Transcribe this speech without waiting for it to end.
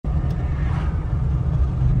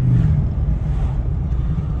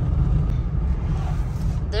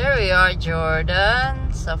are, Jordan.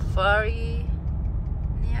 Safari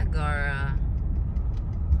Niagara.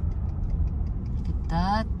 Look at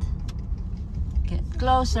that. Get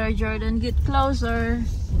closer, Jordan. Get closer.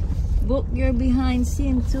 Book your behind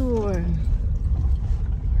scene tour.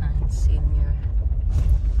 Behind scene.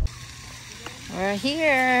 We're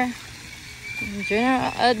here. General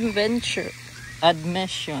admission.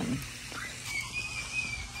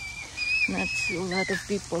 That's a lot of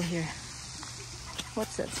people here.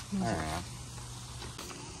 What's that? I don't know.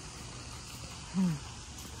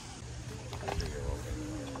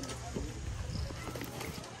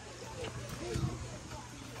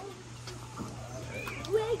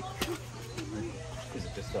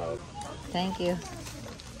 Thank you.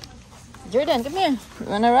 Jordan, come here. You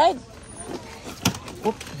wanna ride?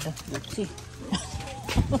 Oop, see.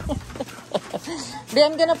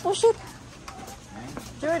 I'm gonna push it.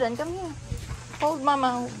 Jordan, come here. Hold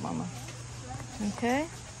mama, hold mama. Okay?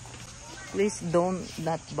 Please don't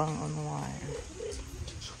not bang on wire.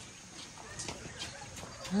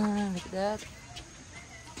 Like that.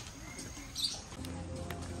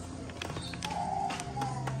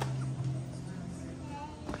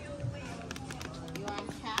 You want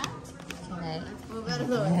cat? Can I? We'll go to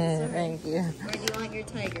Louis. Thank you. Where do you want your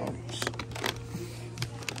tiger?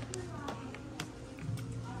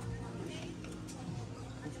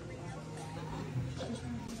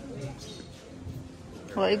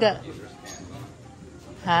 What you got?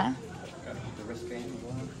 Huh? The wristband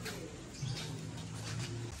one.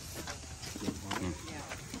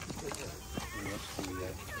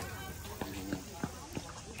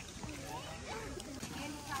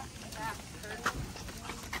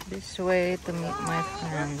 This way to meet my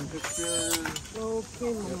friends.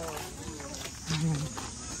 Okay, Mama.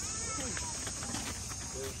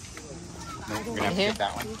 We're gonna have to get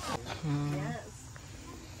that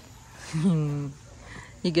one.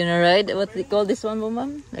 You gonna ride? What do you call this one,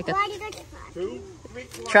 Mom? Like a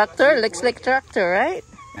tractor? Looks like tractor, right?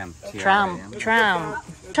 Tram. Look at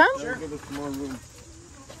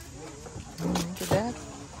that.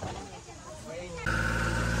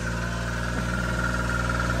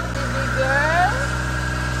 Baby girl.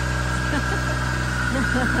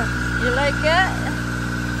 You like it?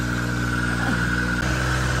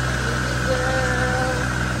 Baby girl.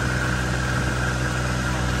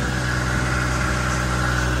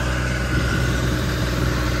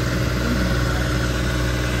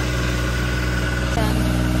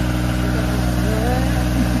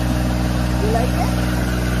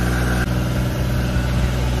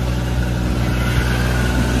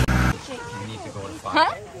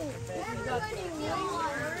 Huh?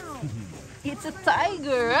 It's a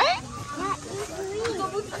tiger, right?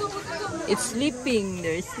 It's sleeping.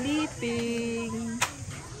 They're sleeping.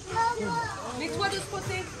 Which one is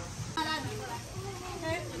putting?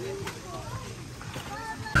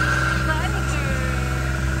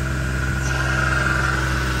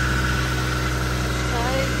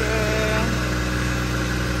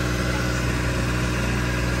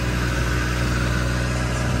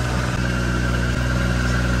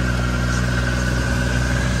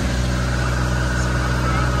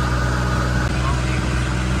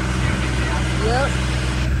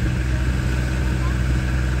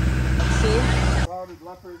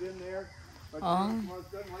 Leopard in there, but she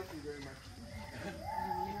doesn't like me very much.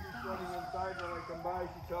 She's running inside when I come by.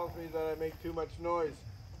 She tells me that I make too much noise,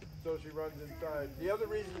 so she runs inside. The other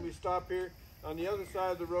reason we stop here, on the other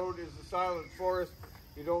side of the road is the silent forest.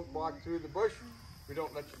 You don't walk through the bush. We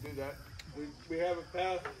don't let you do that. We have a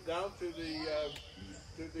path down to the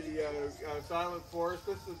silent forest.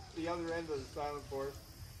 This is the other end of the silent forest.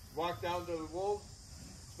 Walk down to the wolves,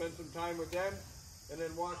 spend some time with them, and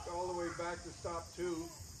then walk all the way back to stop 2,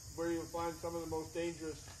 where you'll find some of the most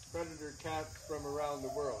dangerous predator cats from around the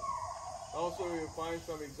world. Also, you'll find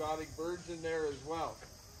some exotic birds in there as well.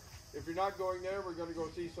 If you're not going there, we're going to go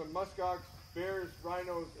see some muskox, bears,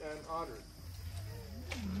 rhinos, and otters.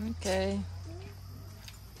 Okay.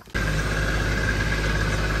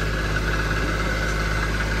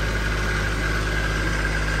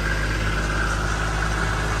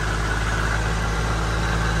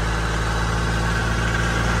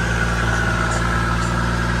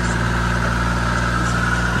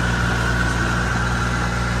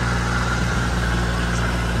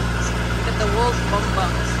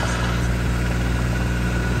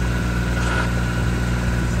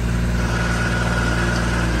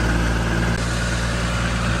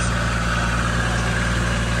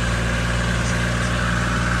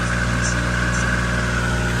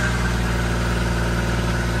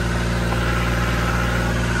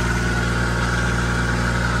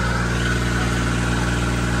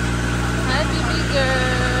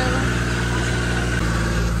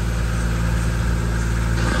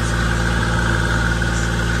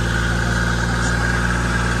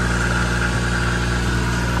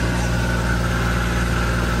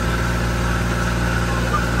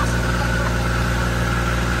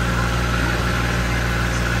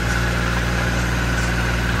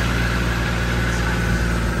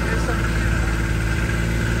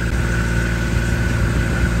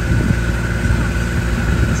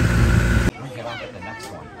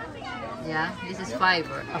 5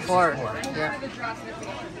 or a 4. Yeah.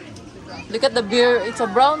 Look at the bear. It's a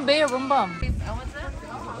brown bear, Bum Bum. What's that?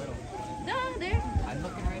 No, there. I'm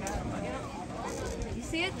looking right at him. You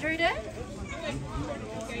see it, Jordan?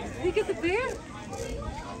 Look at the bear.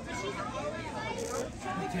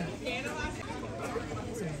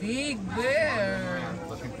 It's a big bear.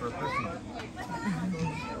 Looking for a person.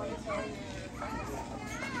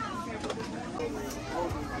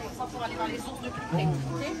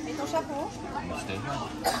 Stay here.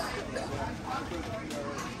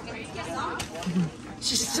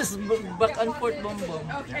 She's just back and forth, Bum Bum.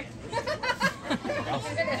 Okay. Not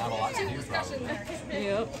a lot to do, probably.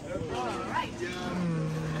 Yep.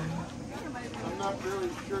 I'm not really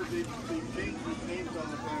sure they changed the names on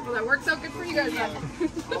the family. Well, that works out good for you guys then.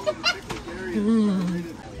 All the particular areas are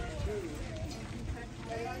rated.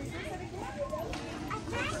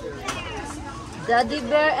 Daddy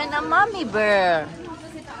bear and a mommy bear.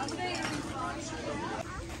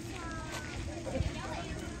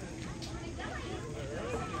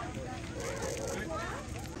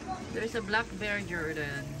 There's a black bear,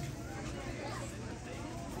 Jordan.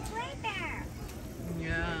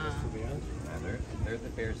 Yeah. Yeah, they're the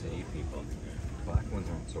bears that eat people. Black ones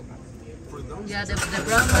aren't so bad. Yeah, the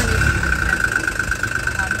brown one is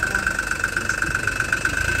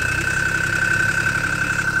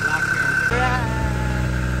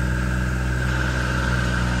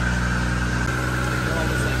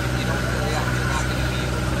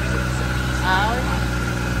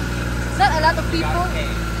Is that a lot of people?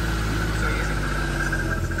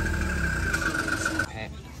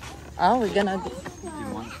 Oh, we're gonna Do you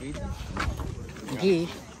want to feed them? give.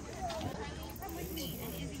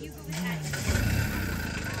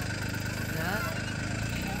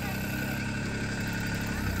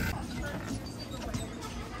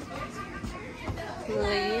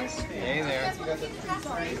 Please. Hey there.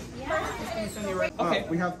 Okay,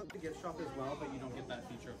 we have the gift shop as well, but you don't get that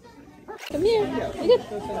feature of the free. Come here.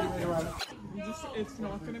 It's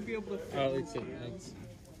not going to be able to fit. Oh, let's see. Thanks.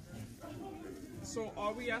 So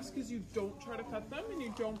all we ask is you don't try to cut them and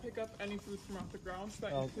you don't pick up any food from off the ground. So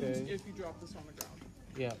that includes Okay. if you drop this on the ground.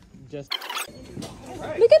 Yeah, just.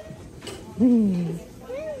 Look at.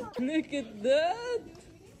 Look at that.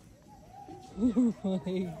 Oh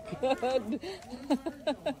my god.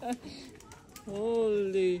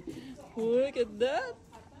 Holy. Look at that.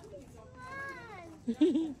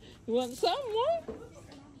 You want some more?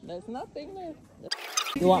 There's nothing there.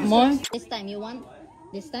 You want more? This time, you want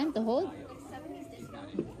this time to hold?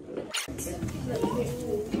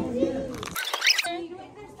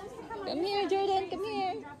 Come here, Jordan. Come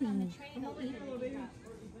here.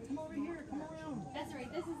 That's right,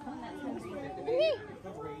 this is the one that's supposed to be. Come here.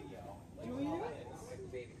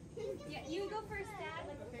 Yeah, you go first, Dad.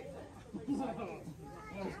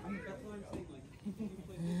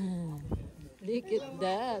 Look at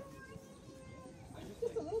that.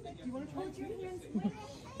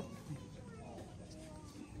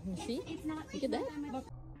 See? Look at that.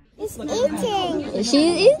 It's eating. She's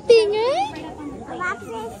eating, right?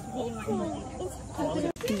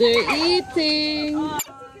 It's They're eating.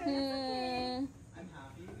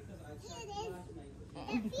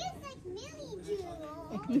 It feels like Millie Jewel.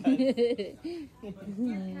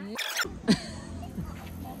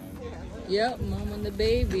 Yep, mom and the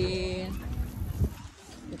baby.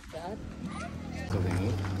 What's that? So they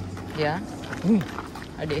eat? Yeah.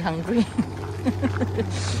 Are they hungry?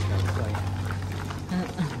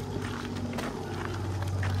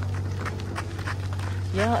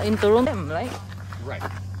 Yeah, in Toronto, right? Right.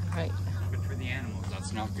 Right. Good for the animals.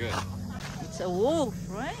 That's not good. It's a wolf,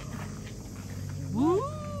 right? Woo!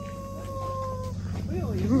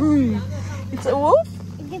 It's a wolf?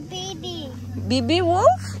 The baby. BB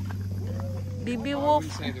wolf? BB Why do wolf.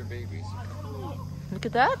 you say they're babies? Look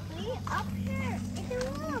at that. Way up here. It's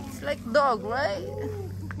a wolf. It's like dog, right?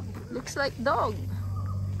 Looks like dog.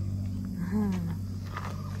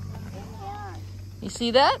 You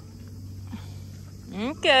see that?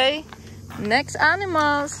 Okay. Next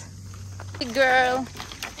animals. Hey girl.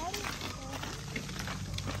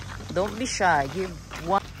 Don't be shy. Give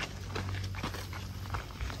one.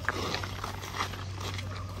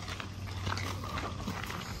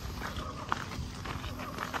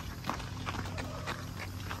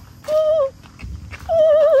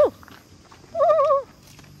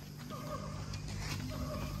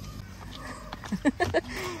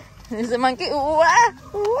 There's a monkey. Wah!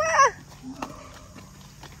 Wah!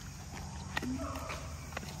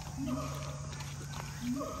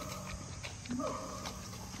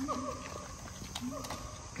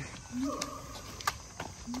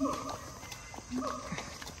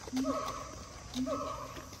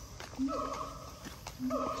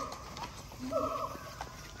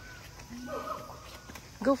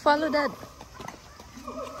 Go follow Dad.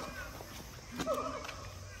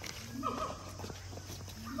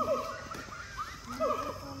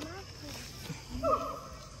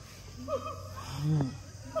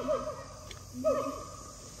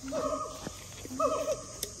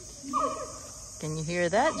 Can you hear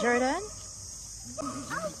that, Jordan?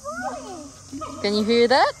 Can you hear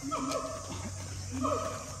that?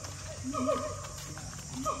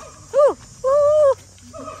 Woo, woo.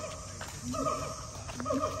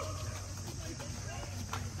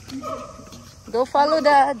 Go follow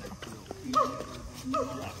Dad.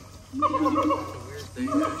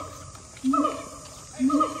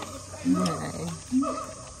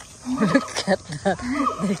 Look at that.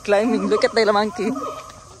 They're climbing. Look at the monkey.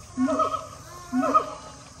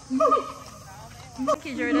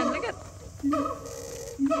 Monkey, Jordan. Look at.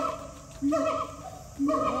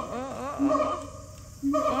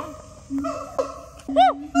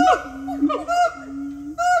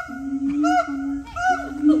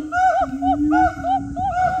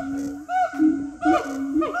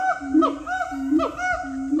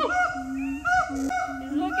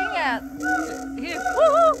 He's looking at. Here.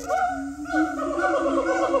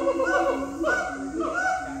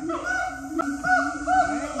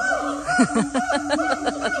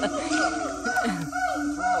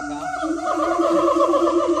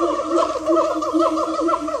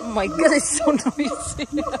 Oh my god, it's so noisy.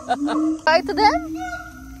 Bye to them?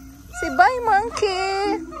 Say bye,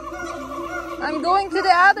 monkey. I'm going to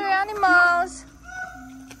the other animals.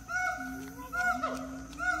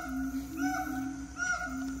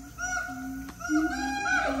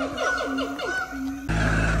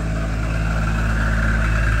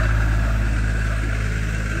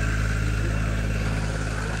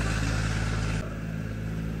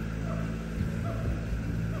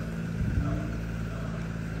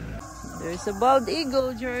 There's a bald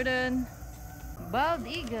eagle, Jordan. Bald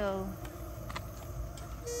eagle.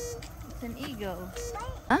 It's an eagle.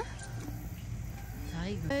 Huh?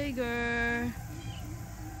 Tiger. Tiger.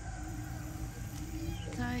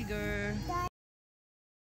 Tiger.